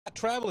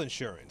Travel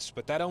insurance,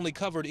 but that only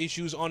covered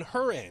issues on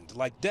her end,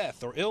 like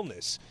death or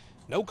illness.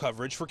 No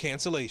coverage for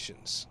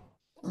cancellations.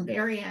 I'm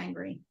very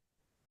angry.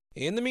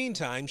 In the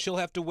meantime, she'll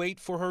have to wait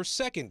for her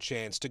second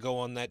chance to go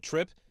on that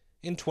trip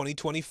in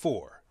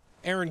 2024.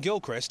 Aaron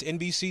Gilchrist,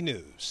 NBC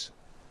News.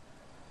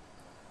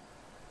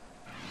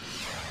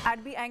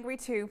 I'd be angry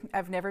too.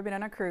 I've never been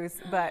on a cruise,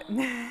 but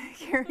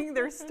hearing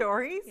their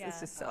stories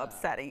is just so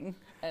upsetting.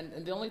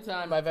 And the only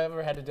time I've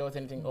ever had to deal with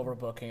anything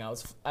overbooking,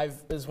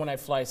 is when I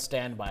fly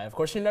standby. Of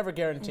course, you're never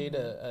guaranteed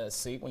a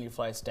seat when you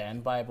fly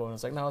standby, but when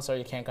it's like, no, sorry,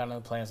 you can't get on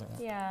the plane. I was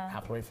like,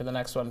 have to wait for the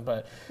next one.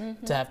 But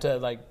to have to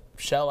like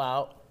shell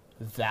out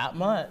that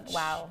much.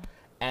 Wow.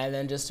 And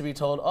then just to be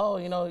told, oh,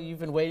 you know, you've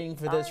been waiting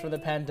for this for the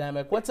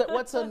pandemic. What's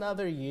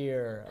another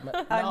year? No,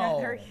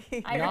 Another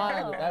year.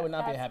 I would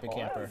not be a happy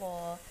camper.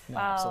 Horrible. No,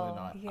 absolutely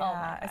not.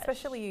 Yeah,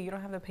 especially you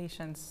don't have the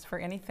patience for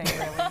anything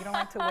really. You don't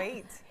like to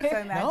wait. So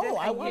imagine no,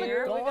 I want to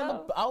go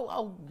on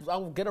the.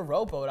 I'll get a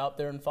rowboat out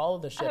there and follow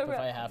the ship if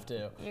I have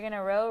to. You're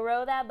gonna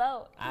row that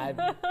boat. I'm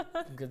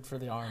good for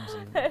the arms.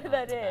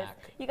 That is.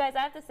 You guys,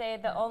 I have to say,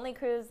 the only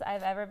cruise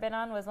I've ever been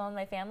on was one with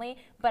my family,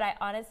 but I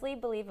honestly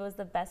believe it was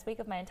the best week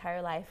of my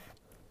entire life.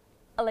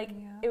 Like,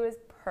 it was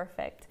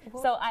perfect.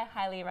 So I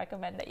highly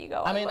recommend that you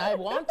go. I mean, I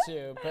want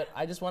to, but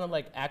I just want to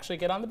like actually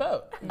get on the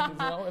boat. You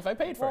know, if I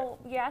paid for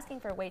it. You're asking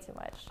for way too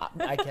much.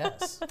 I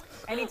guess.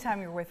 Anytime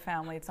you're with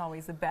family, it's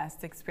always the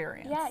best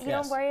experience. Yeah, you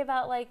don't worry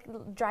about like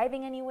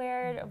driving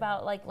anywhere,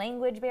 about like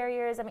language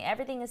barriers. I mean,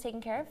 everything is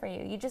taken care of for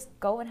you. You just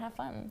go and have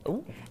fun.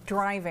 Ooh.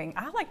 Driving.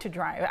 I like to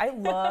drive. I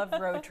love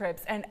road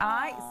trips, and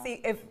I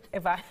see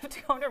if I have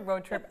to go on a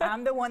road trip,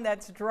 I'm the one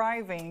that's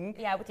driving.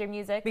 Yeah, with your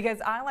music.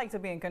 Because I like to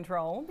be in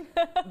control.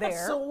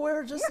 There. So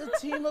we're just a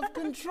team of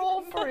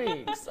control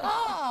freaks.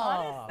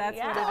 Oh, that's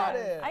what it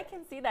is. I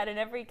can see that in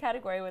every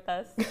category with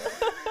us.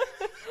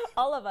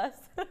 All of us.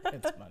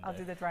 It's Monday. I'll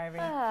do the driving.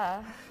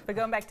 But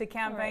going back to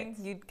camping,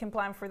 you can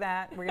plan for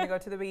that. We're going to go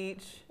to the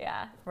beach.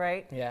 Yeah.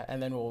 Right? Yeah,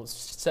 and then we'll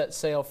set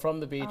sail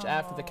from the beach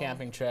after the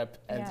camping trip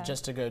and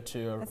just to go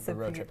to a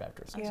road trip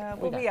after. Yeah,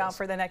 we'll be out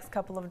for the next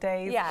couple of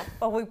days. Yeah.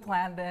 But we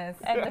planned this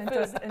and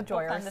just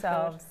enjoy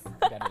ourselves.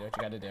 You got to do what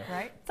you got to do.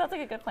 Right? Sounds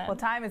like a good plan. Well,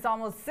 time is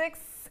almost 6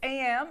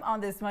 a.m.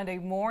 on this Monday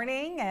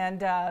morning,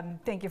 and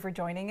thank you for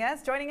joining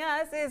us. Joining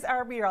us is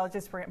our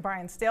meteorologist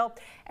Brian Still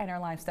and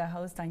our lifestyle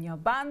host Danielle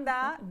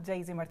Banda,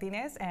 Daisy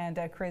Martinez, and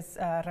Chris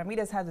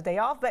Ramirez has a day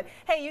off. But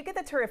hey, you get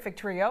the terrific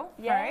trio,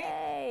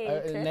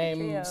 right?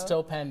 Name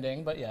still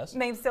pending, but yes.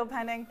 Name still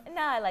pending?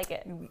 No, I like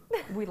it.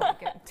 We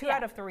like it. 2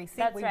 out of 3. See,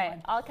 that's right.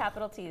 All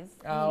capital T's.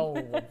 Oh,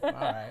 all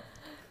right.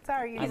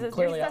 Sorry, I'm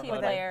clearly out with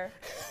player.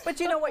 But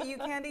you know what you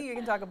can do? You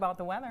can talk about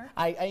the weather.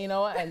 You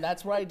know, and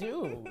that's what I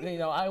do. You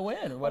know, I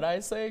win. What I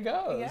say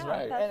goes, yeah,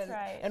 right? That's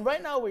right. And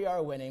right now we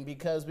are winning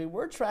because we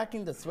were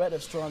tracking the threat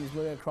of storms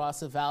moving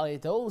across the valley.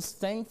 Those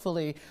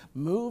thankfully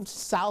moved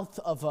south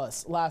of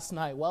us last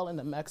night, well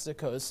into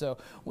Mexico. So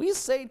we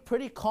stayed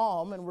pretty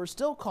calm, and we're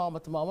still calm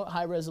at the moment.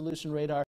 High resolution radar